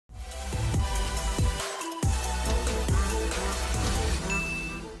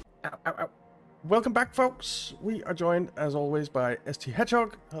Welcome back, folks. We are joined, as always, by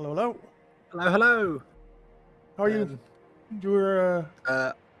STHedgehog. Hello, hello. Hello, hello. How are you? You're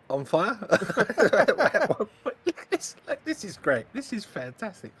On fire. This is great. This is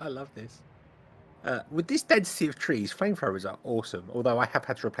fantastic. I love this. With this density of trees, flamethrowers are awesome. Although I have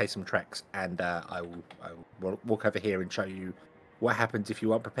had to replace some tracks, and I will walk over here and show you what happens if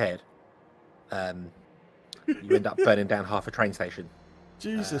you aren't prepared. You end up burning down half a train station.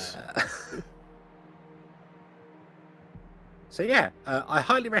 Jesus. So yeah, I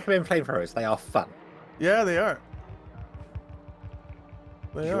highly recommend flamethrowers. They are fun. Yeah, they are.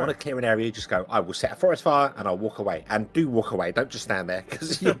 If you want to clear an area, just go, I will set a forest fire and I'll walk away. And do walk away. Don't just stand there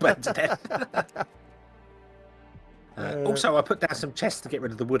because you'll burn to death. Also, I put down some chests to get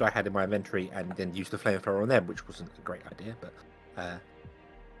rid of the wood I had in my inventory and then use the flamethrower on them, which wasn't a great idea. But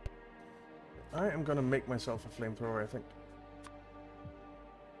I am going to make myself a flamethrower, I think.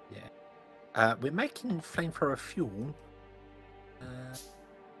 Yeah. We're making flamethrower fuel.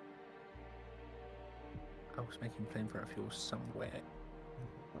 I was making flamethrower fuel somewhere.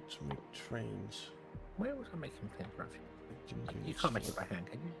 Let's make trains. Where was I making flamethrower fuel? You can't make it by hand,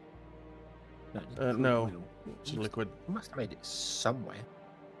 can you? No, it's liquid. You must have made it somewhere.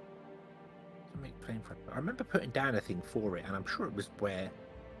 To make flamethrower. I remember putting down a thing for it, and I'm sure it was where.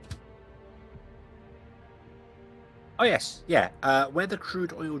 Oh yes, yeah. Where the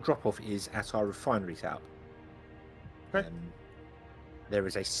crude oil drop-off is at our refinery setup. Okay. There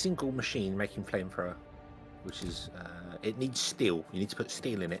is a single machine making flamethrower, which is it needs steel. You need to put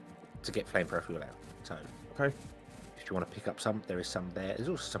steel in it to get flamethrower fuel out. So, okay. If you want to pick up some, there is some there. There's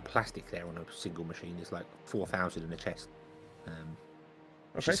also some plastic there on a single machine. There's like 4,000 in a chest.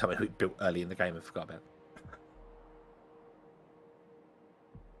 Which is something we built early in the game and forgot about.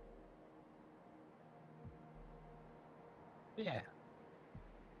 Yeah.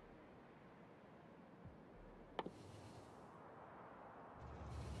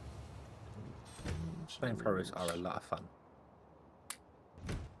 Flamethrowers are a lot of fun.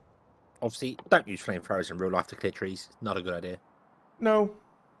 Obviously, don't use flamethrowers in real life to clear trees. Not a good idea. No,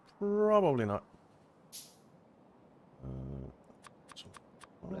 probably not.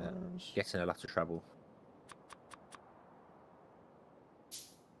 Get in a lot of trouble.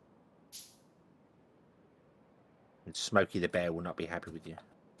 And Smokey the Bear will not be happy with you.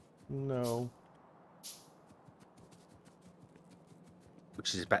 No.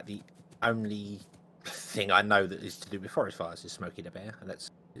 Which is about the only thing I know that is to do with forest fires is Smokey the Bear, and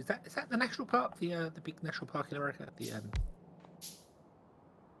that's is that the national park, the big national park in America, the I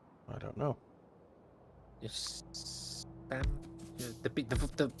don't know. The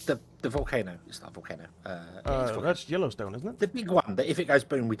volcano. It's not a volcano. That's Yellowstone, isn't it? The big one that if it goes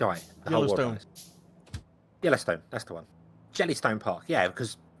boom we die. The whole world dies. Yellowstone. That's the one. Jellystone Park. Yeah,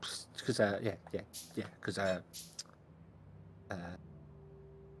 because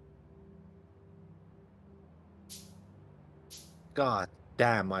God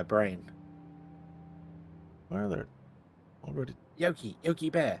damn my brain. Why are there already Yogi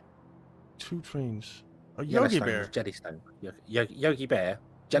Bear. 2 trains? Oh, Yogi Bear. Jellystone. Yogi Bear.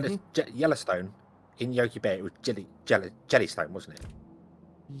 Yellowstone. In Yogi Bear, it was Jellystone, wasn't it?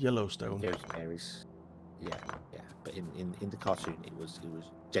 Yellowstone. Yogi Bear is, yeah. But in the cartoon, it was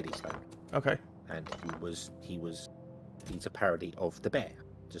Jellystone. Okay. And he's a parody of the bear.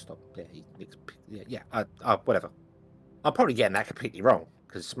 Just stop. Whatever. I'm probably getting that completely wrong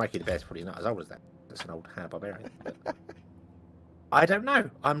because Smokey the Bear's probably not as old as that. That's an old Hanna-Barbera. I don't know.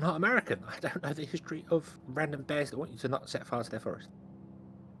 I'm not American. I don't know the history of random bears that want you to not set fire to their forest.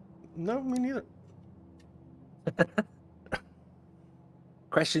 No, me neither.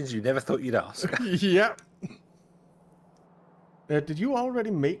 Questions you never thought you'd ask. Yeah. Did you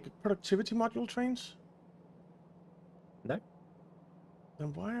already make productivity module trains? No.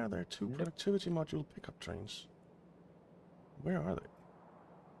 Then why are there 2 productivity module pickup trains? Where are they?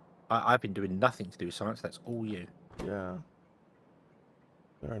 I've been doing nothing to do with science. That's all you. Yeah.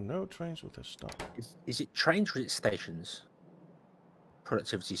 There are no trains with this stuff. Is it trains or is it stations?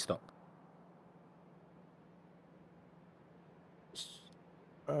 Productivity stop.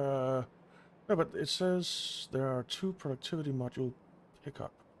 No, but it says there are 2 productivity module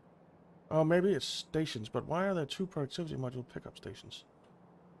pickup. Oh, maybe it's stations, but why are there 2 productivity module pickup stations?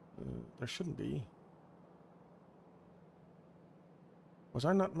 There shouldn't be. Was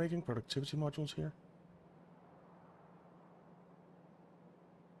I not making productivity modules here?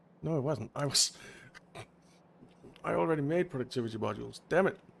 No, it wasn't. I already made productivity modules. Damn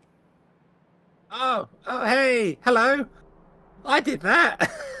it. Oh, hey, hello. I did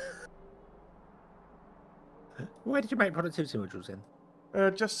that. Where did you make productivity modules in?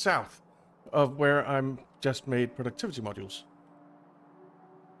 Just south. of where I'm just made productivity modules.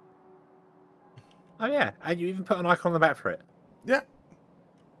 Oh yeah, and you even put an icon on the back for it. Yeah.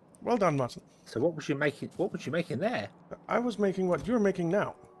 Well done, Martin. So what was you making? What was you making there? I was making what you're making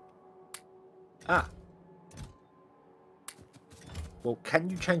now. Ah. Well, can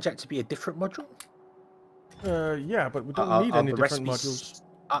you change that to be a different module? Yeah, but we don't need any the different recipes...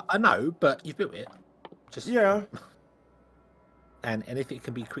 modules. I know, but you've built it. Just Yeah. And if it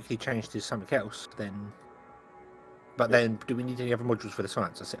can be quickly changed to something else, then... But then, do we need any other modules for the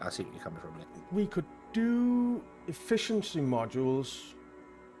science? I see what you're coming from. We could do efficiency modules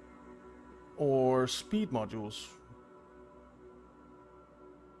or speed modules.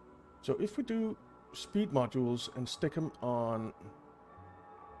 So if we do speed modules and stick them on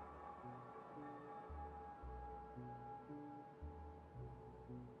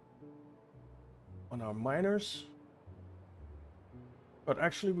our miners, but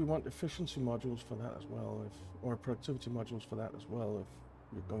actually we want efficiency modules for that as well, or productivity modules for that as well, if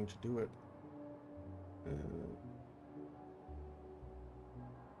we're going to do it.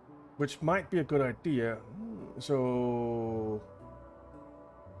 Which might be a good idea. So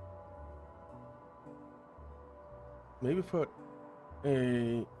maybe put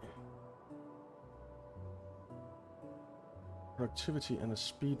a productivity and a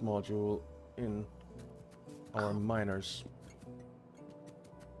speed module in our miners.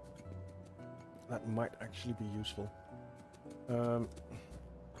 That might actually be useful.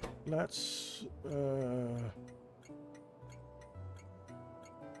 Let's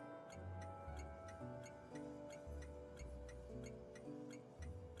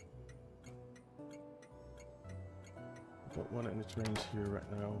don't want any trains here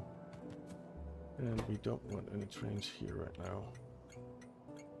right now, and we don't want any trains here right now,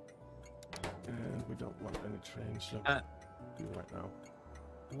 and we don't want any trains here right now.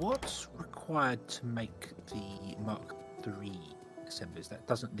 What's required to make the Mark III assemblies? That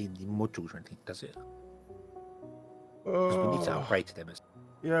doesn't need the modules or anything, does it? Because we need to upgrade to them.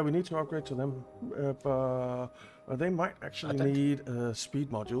 Yeah, we need to upgrade to them, but they might actually need a speed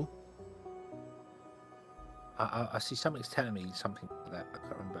module. I see something's telling me something like that. I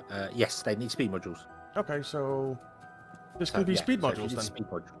can't remember. Yes, they need speed modules. Okay, so this can be speed modules then. Speed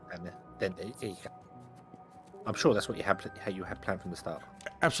module, then there you go. I'm sure that's what you had. How you had planned from the start.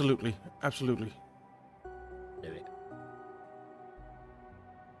 Absolutely, absolutely. Do it.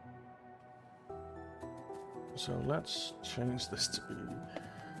 So let's change this to be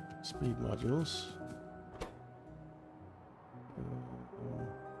speed modules.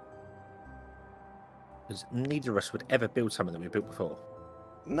 Because neither of us would ever build something that we built before.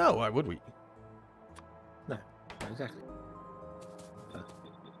 No, why would we? No, exactly.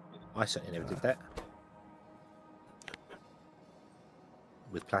 I certainly never did that.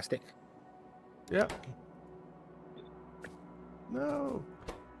 With plastic. Yeah. No.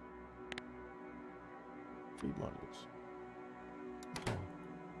 Speed modules. Okay.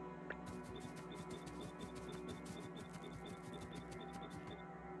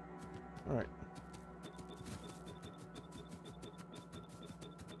 All right.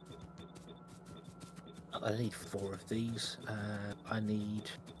 I need 4 of these. I need...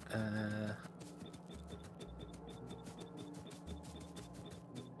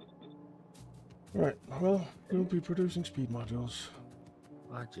 Right, well, we'll be producing speed modules.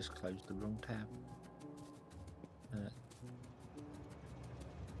 I just closed the wrong tab.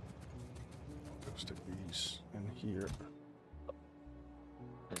 I'll stick these in here.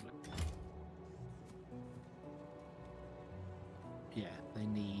 Yeah, they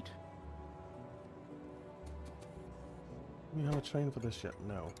need... Do we have a train for this yet?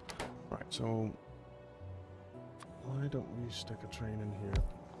 No. Right, so why don't we stick a train in here?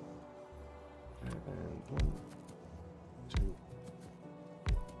 And 1, 2,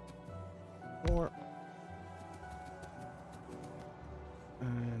 4.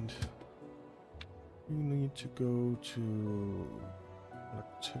 And you need to go to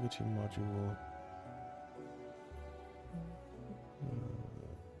activity module.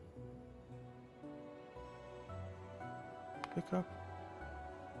 Pickup.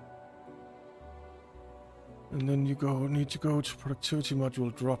 And then you need to go to productivity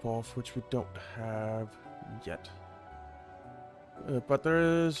module drop off, which we don't have yet. But there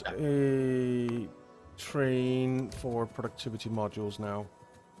is a train for productivity modules now.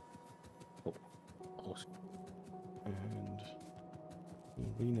 Oh, awesome. And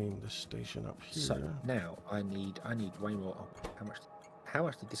we'll rename this station up here. So now I need way more. Oh, how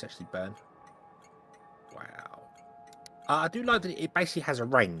much did this actually burn? Wow. I do like that it basically has a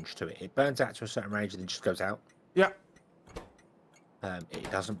range to it. It burns out to a certain range and then just goes out. Yeah.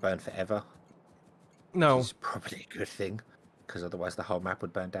 It doesn't burn forever. No. Which is probably a good thing, because otherwise the whole map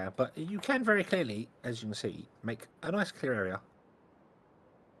would burn down. But you can very clearly, as you can see, make a nice clear area.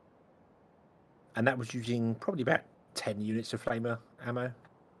 And that was using probably about 10 units of flamer ammo.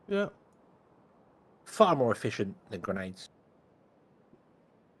 Yeah. Far more efficient than grenades.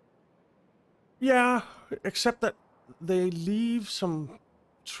 Yeah, except that they leave some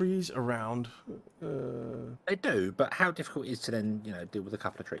trees around. They do, but how difficult it is to then, deal with a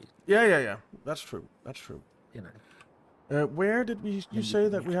couple of trees? Yeah. That's true. That's true. You know. Where did you say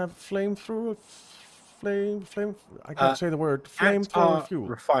that we have flamethrower? Flame. I can't say the word. At Flamethrower our fuel.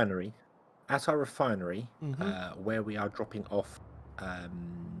 refinery, Mm-hmm. where we are dropping off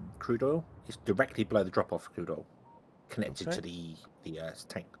crude oil, it's directly below the drop-off crude oil, connected Okay. to the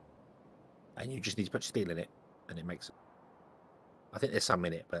tank, and you just need to put steel in it, and it makes it. I think there's some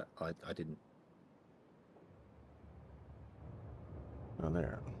in it, but I didn't. Oh,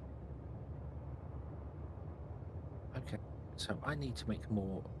 there. Okay, so I need to make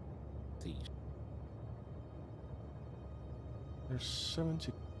more of these. There's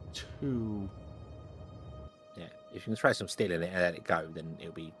 72. Yeah, if you can throw some steel in it and let it go, then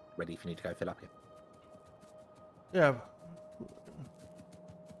it'll be ready for you to go fill up here. Yeah.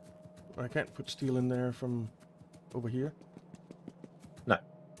 I can't put steel in there from over here. No,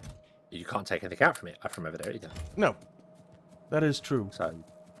 you can't take anything out from it from over there either. No, that is true. So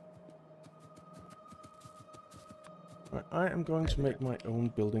Right, I am going to make my own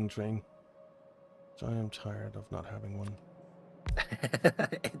building train. So I am tired of not having one.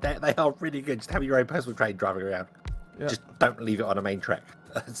 they are really good. Just have your own personal train driving around. Yeah. Just don't leave it on a main track.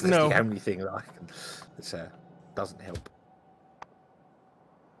 That's the only thing that I can. That doesn't help.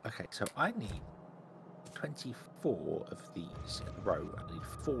 Okay, so I need 24 of these in a row. I need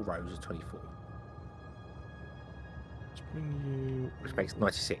 4 rows of 24. Let's bring you... Which makes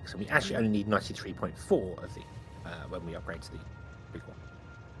 96. And we actually only need 93.4 of these when we upgrade to the big one.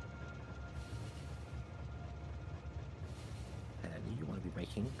 And you want to be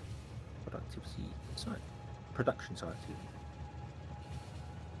making production side too.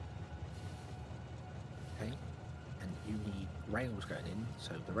 Okay, and you need rails going in,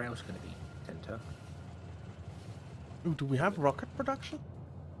 so the rail's going to be center. Ooh, do we have rocket production?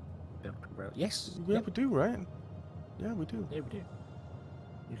 Rail. Yes. Yeah, we do, right? Yeah, we do. Yeah, we do.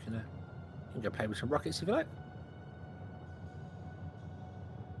 You can go play with some rockets if you like.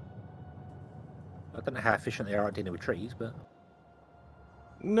 I don't know how efficient they are at dealing with trees, but...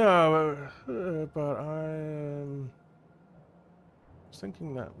 No, but I was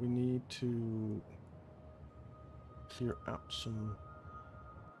thinking that we need to clear out some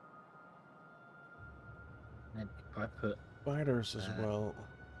And if I put spiders as well.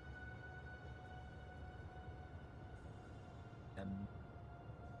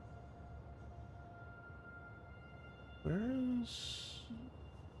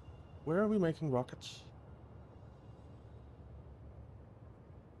 Where are we making rockets?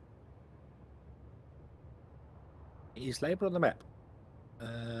 It is labelled on the map.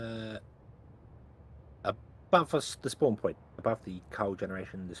 Above us, the spawn point, above the coal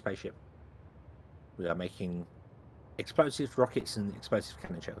generation, the spaceship, we are making explosive rockets and explosive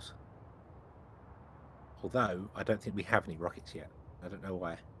cannon shells. Although, I don't think we have any rockets yet. I don't know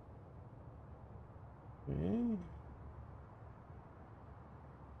why. Okay.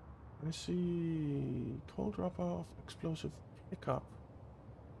 I see coal drop-off, explosive pickup,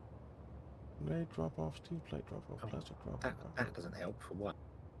 grenade drop-off, steel plate drop-off, plastic drop-off. That doesn't help for one.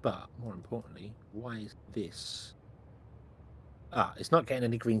 But, more importantly, why is this... it's not getting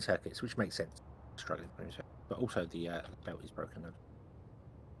any green circuits, which makes sense. Struggling with green circuits. But also the belt is broken.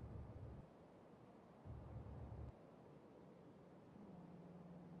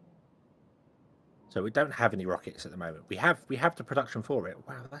 So we don't have any rockets at the moment. We have the production for it.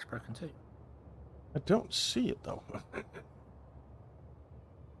 Wow, that's broken too. I don't see it though.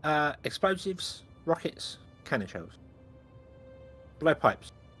 Explosives, rockets, cannon shells. Below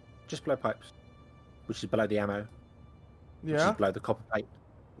pipes. Just below pipes. Which is below the ammo. Yeah. Which is below the copper plate.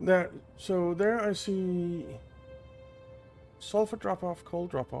 So there I see sulfur drop-off, coal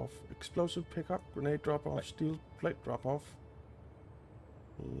drop-off, explosive pickup, grenade drop-off, right. Steel plate drop-off,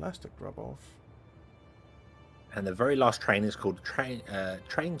 plastic drop-off. And the very last train is called train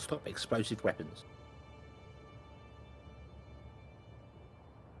stop explosive weapons.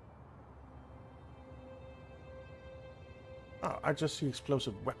 Oh, I just see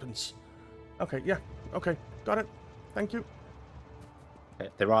explosive weapons. Okay, yeah. Okay, got it. Thank you. Okay,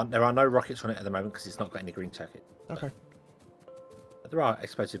 there are no rockets on it at the moment because it's not got any green circuit. Okay. But there are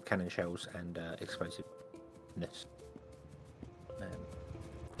explosive cannon shells and explosiveness.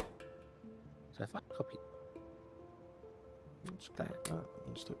 So if I copy Let's grab that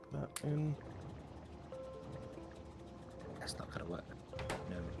and stick that in. that's not gonna work.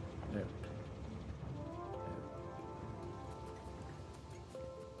 No, no, no.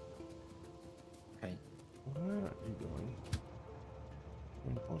 Okay. Where are you going?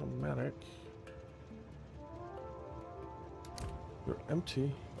 In automatic. You're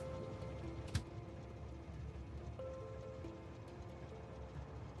empty.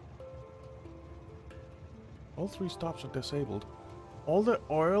 All 3 stops are disabled. All the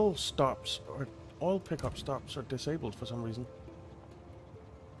oil stops or oil pickup stops are disabled for some reason.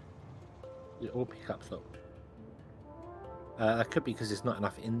 All pickups look. That could be because there's not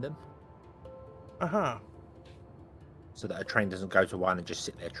enough in them, Aha. so that a train doesn't go to one and just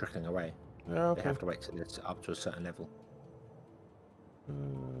sit there trickling away. Yeah, okay. They have to wait till it's up to a certain level.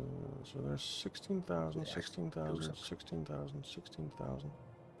 So there's 16,000, Yeah, 16,000, 16,000, 16,000.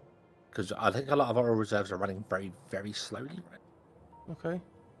 Because I think a lot of oil reserves are running very, very slowly. Right? Okay.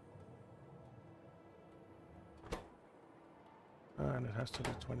 And it has to be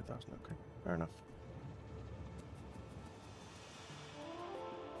 20,000. Okay, fair enough.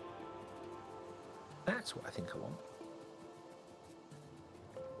 That's what I think I want.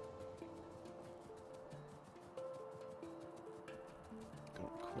 Gonna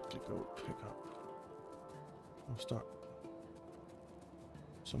quickly go pick up. I'll start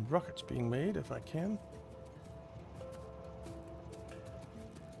some rockets being made if I can.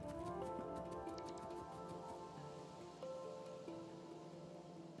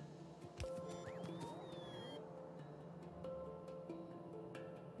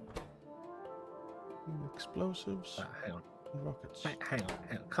 Explosives. Hang on. Rockets. Hang on.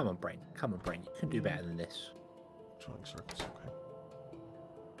 Come on, brain. Come on, brain. You can do better than this. Throwing circuits, okay.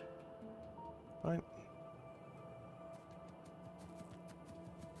 Fine.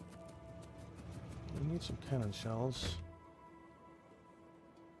 We need some cannon shells.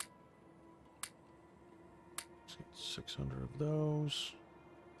 Let's get 600 of those.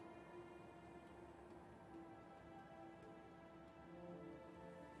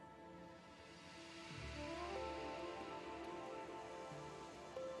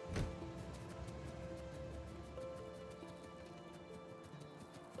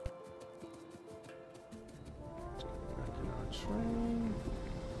 Train.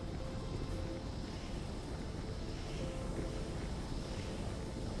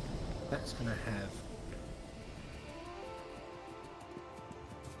 That's going to have...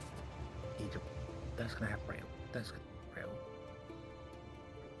 That's going to have rail. That's going to have rail.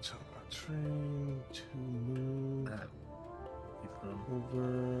 So a train to move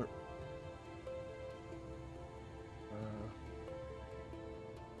over...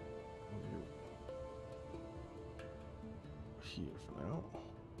 here for now.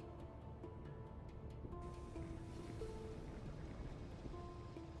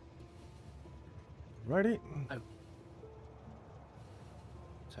 Righty. Oh.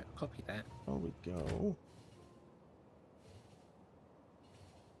 So copy that. On we go.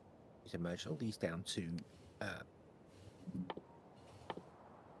 To merge all these down to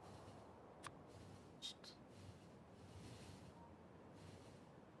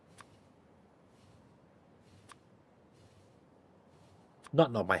not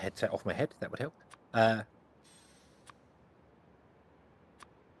knock my headset off my head. That would help. So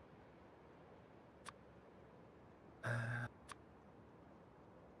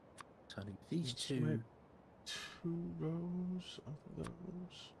I need these Let's two. make 2 rows of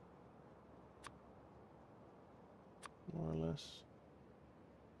those. More or less.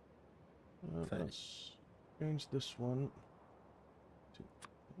 Let's change this one to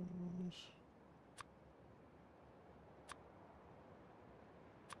those.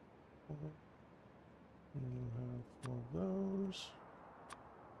 And then we'll have 4 of those.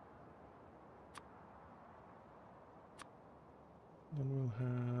 Then we'll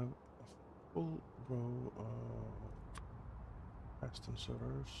have a full row of fast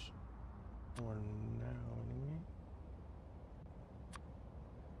inserters. For now, anyway.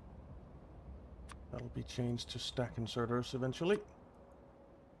 That'll be changed to stack inserters eventually.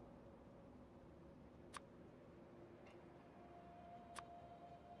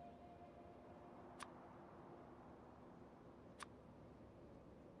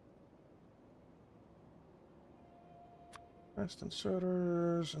 Fast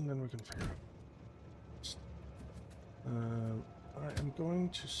inserters, and then we can figure out. I am going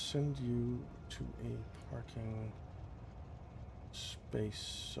to send you to a parking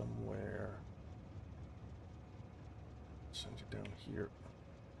space somewhere. Send you down here.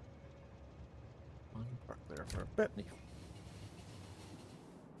 Park there for a bit.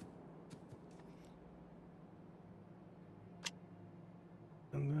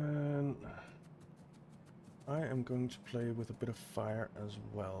 am going to play with a bit of fire as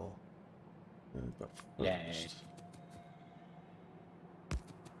well. But Yeah. first,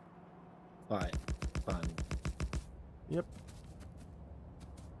 Right. Fun. yep.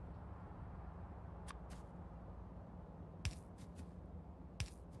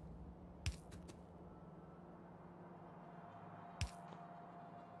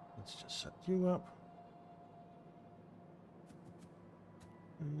 Let's just set you up.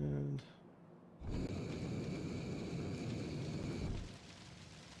 And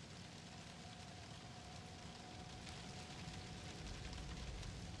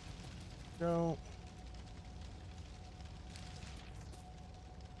go.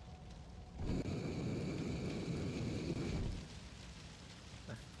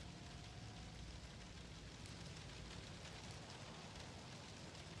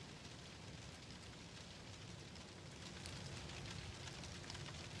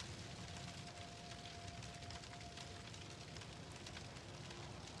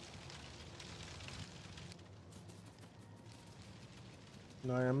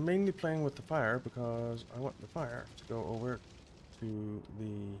 Now I am mainly playing with the fire because I want the fire to go over to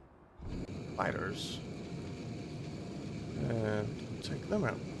the spiders and take them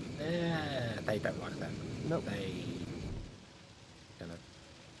out. They don't like that. Nope.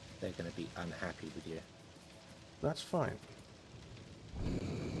 They're gonna be unhappy with you. That's fine.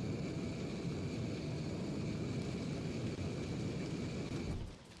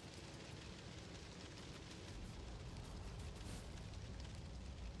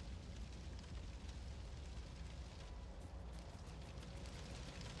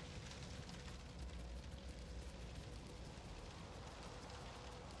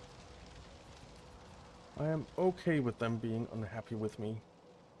 I am okay with them being unhappy with me.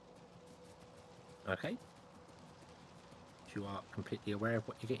 Okay. You are completely aware of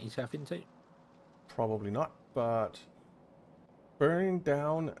what you're getting yourself into. Probably not, but burning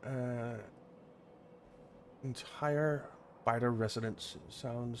down entire spider residence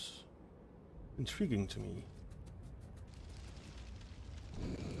sounds intriguing to me.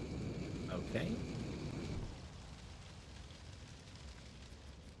 Okay.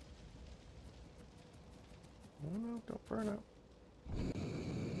 No, don't burn out.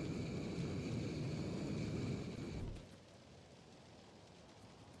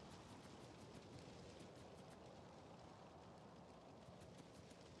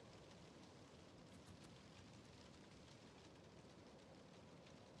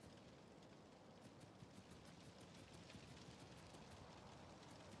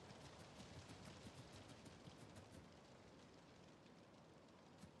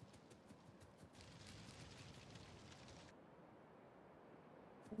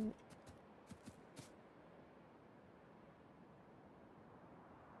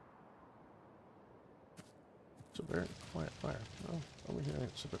 It's a very quiet fire. Oh, over here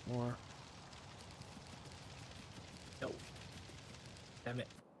it's a bit more. No. Damn it.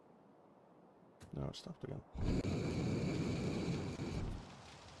 No, it stopped again.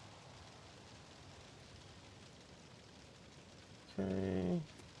 Okay.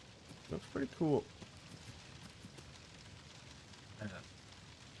 Looks pretty cool.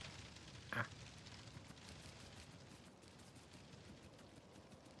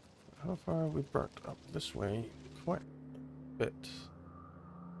 How far have we burnt up this way? Quite a bit.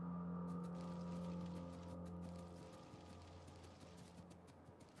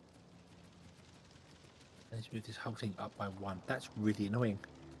 Let's move this whole thing up by one. That's really annoying.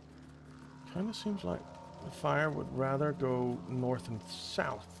 Kind of seems like the fire would rather go north and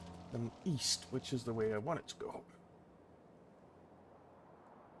south than east, which is the way I want it to go.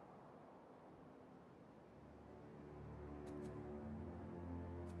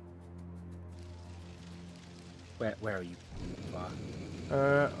 Where are you?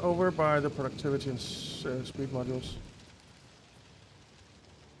 Over by the productivity and speed modules.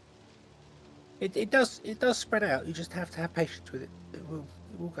 It does spread out. You just have to have patience with it. It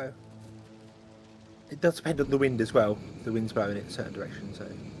will go. It does depend on the wind as well. The wind's blowing in a certain direction, so.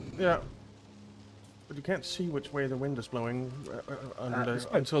 Yeah. But you can't see which way the wind is blowing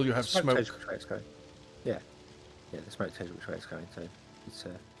until you have smoke. smoke. Tells which way it's going. Yeah, the smoke tells you which way it's going. So it's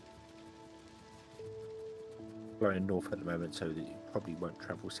blowing north at the moment, so that you probably won't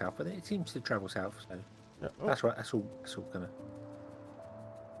travel south. But it seems to travel south, so Yeah. Oh. that's right. That's all gonna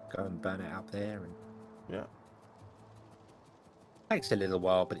go and burn it up there, and Yeah. takes a little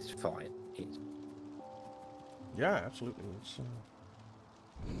while, but it's fine. Yeah, absolutely. It's,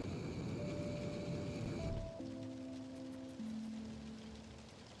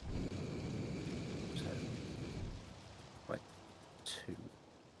 So, right, 2.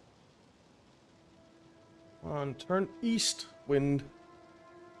 on, turn east, wind.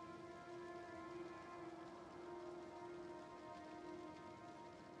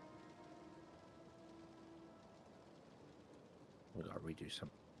 We've got to redo some.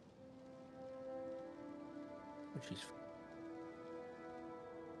 Which is.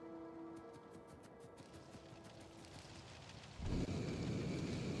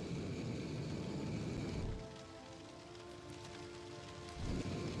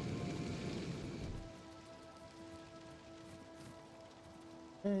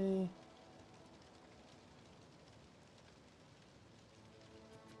 Okay.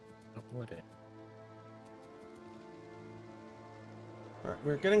 Not would it? Alright,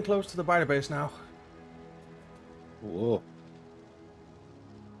 we're getting close to the biter base now. Whoa.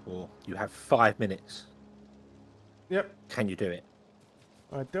 Whoa. You have 5 minutes. Yep. Can you do it?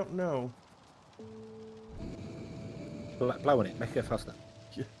 I don't know. Blow on it. Make it go faster.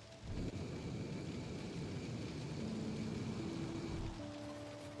 Yeah.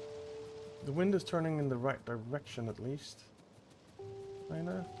 The wind is turning in the right direction, at least.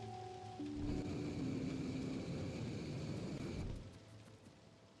 Kinda.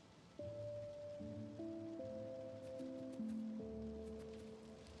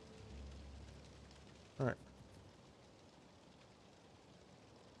 Alright.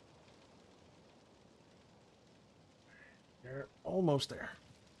 You're almost there.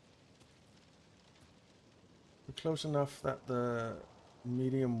 We're close enough that the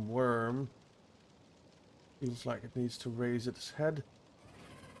medium worm feels like it needs to raise its head.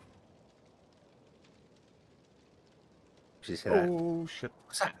 Oh, shit.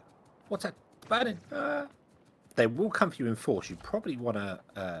 What's that? What's that? Burning. They will come for you in force. You probably want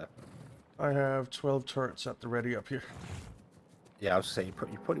to. I have 12 turrets at the ready up here. Yeah, I was saying you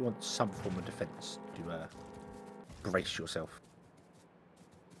probably want some form of defense to brace yourself.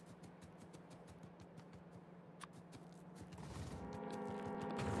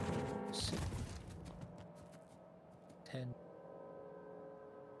 Six, 10,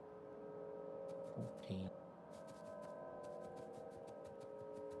 14,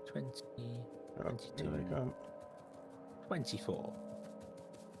 20, Oh, 22, here they come. 24.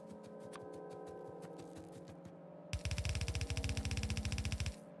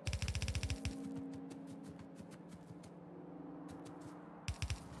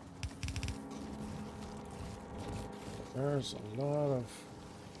 There's a lot of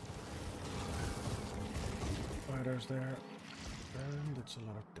fighters there, and it's a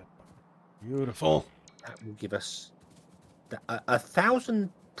lot of dead bodies. Beautiful. That will give us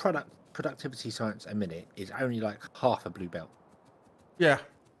 1,000 productivity science a minute is only like half a blue belt. Yeah.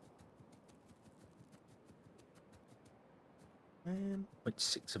 Man.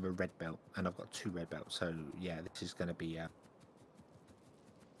 0.6 of a red belt, and I've got 2 red belts. So yeah, this is going to be.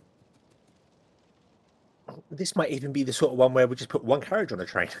 This might even be the sort of one where we just put one carriage on a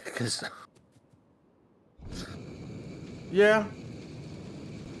train because. Yeah.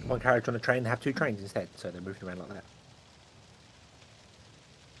 One carriage on a train, have 2 trains instead, so they're moving around like that.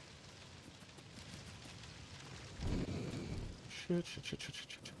 Shit.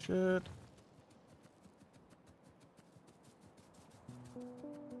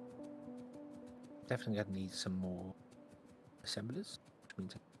 Definitely going to need some more assemblers, which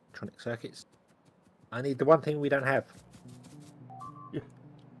means electronic circuits. I need the one thing we don't have. Yeah.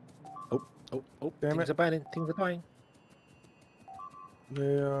 Oh, Damn things it. are burning, things are dying.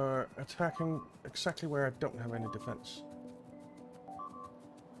 They are attacking exactly where I don't have any defense.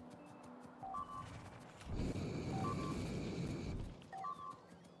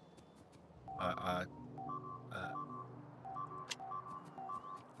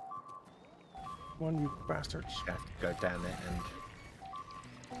 Come on, you bastards. You have to go down there and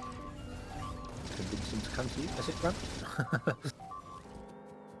convince them to come to you. Does it run?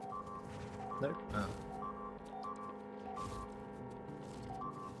 No? Oh.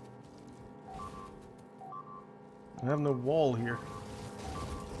 I have no wall here.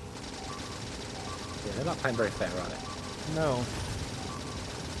 Yeah, they're not playing very fair, are they? No.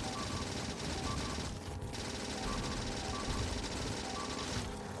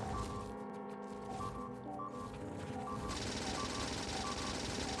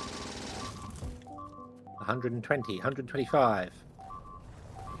 $120, $125.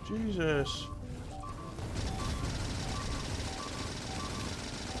 Jesus.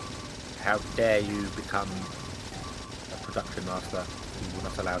 How dare you become a production master? We will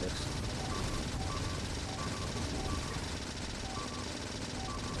not allow this.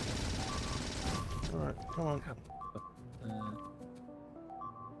 Alright, come on.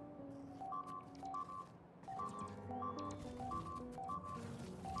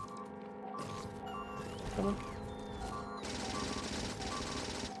 Come on.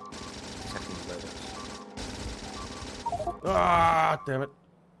 Attacking the robots. Ah, damn it.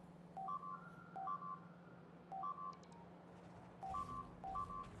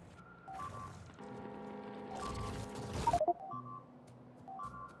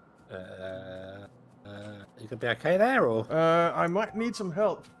 You gonna be okay there, or? I might need some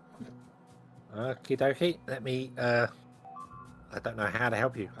help. Okie dokie. Let me. I don't know how to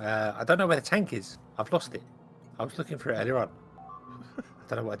help you. I don't know where the tank is. I've lost it. I was looking for it earlier on. I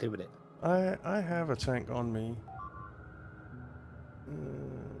don't know what I did with it. I have a tank on me.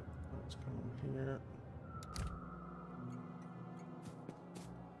 Let's come here.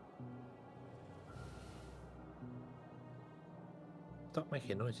 Stop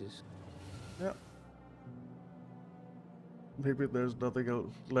making noises. Yeah. Maybe there's nothing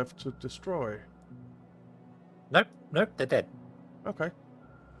else left to destroy. Nope, nope, they're dead. Okay.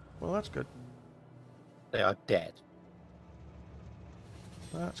 Well, that's good. They are dead.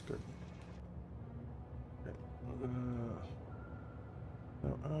 That's good. Okay.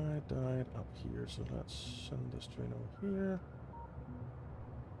 Now I died up here, so let's send this train over here.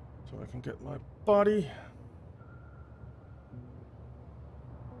 So I can get my body.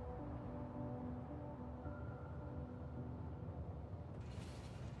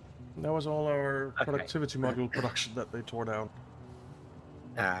 That was all our productivity module production that they tore down.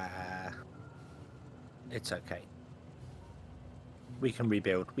 It's okay. We can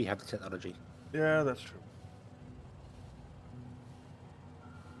rebuild. We have the technology. Yeah, that's true.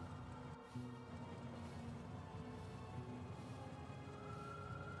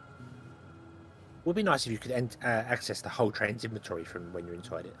 Would be nice if you could access the whole train's inventory from when you're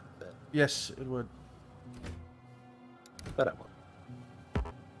inside it. But Yes, it would. I won't.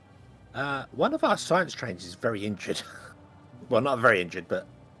 One of our science trains is very injured. Well, not very injured, but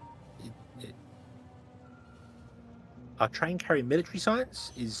our train carrying military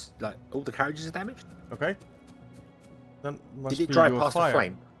science is like all the carriages are damaged. Okay. Then must Did it be drive your past fire. a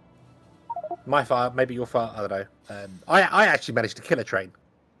flame? My fire, maybe your fire. I don't know. I actually managed to kill a train.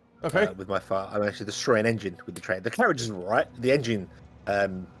 Okay. With my fire, I managed to destroy an engine with the train. The carriages were all right. The engine,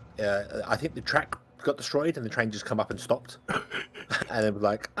 I think the track got destroyed and the train just come up and stopped. And it was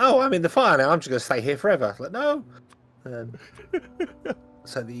like, oh, I'm in the fire now. I'm just going to stay here forever. I was like, no.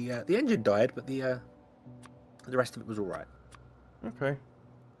 So the engine died, but the rest of it was all right. Okay.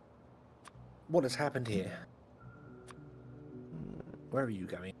 What has happened here? Where are you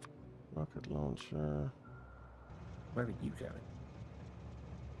going? Rocket launcher. Where are you going?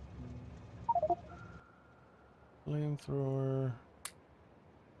 Flamethrower.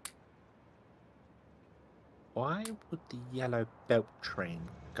 Why would the yellow belt train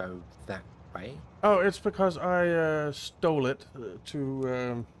go that way? Oh, it's because I stole it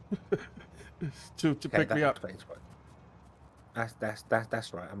to to pick me up. Explains why.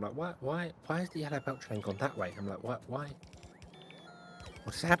 That's right. I'm like, why has the yellow belt train gone that way? I'm like, why?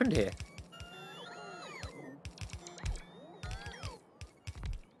 What's happened here?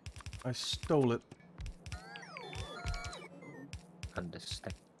 I stole it.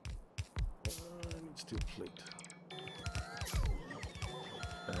 Understand. I need steel plate.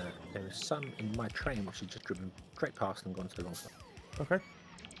 There is some in my train which has just driven straight past and gone to the wrong side. Okay.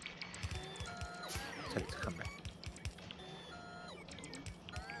 Tell it to come back.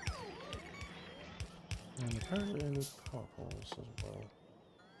 And apparently I need coppers as well.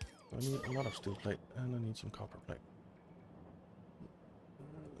 I need a lot of steel plate, and I need some copper plate.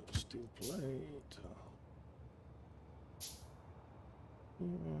 Steel plate. Yeah.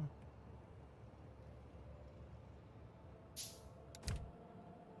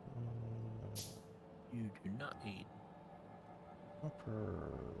 You do not need Copper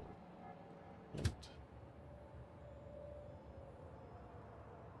plate.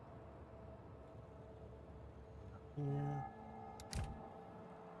 Yeah.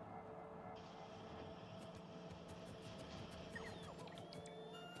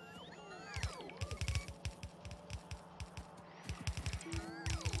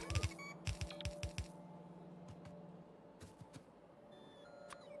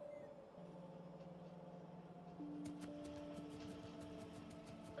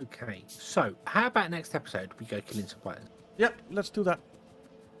 Okay, so how about next episode we go killing some fighters? Yep, let's do that.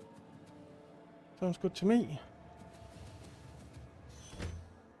 Sounds good to me.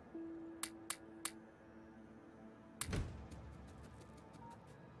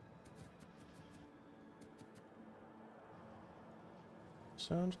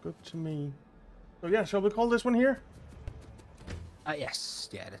 Sounds good to me. So yeah, shall we call this one here? Yes,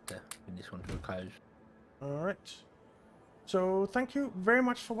 yeah, let's bring this one to a close. Alright. So thank you very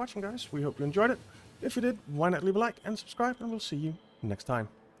much for watching, guys. We hope you enjoyed it. If you did, why not leave a like and subscribe, and we'll see you next time.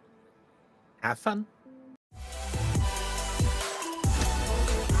 Have fun.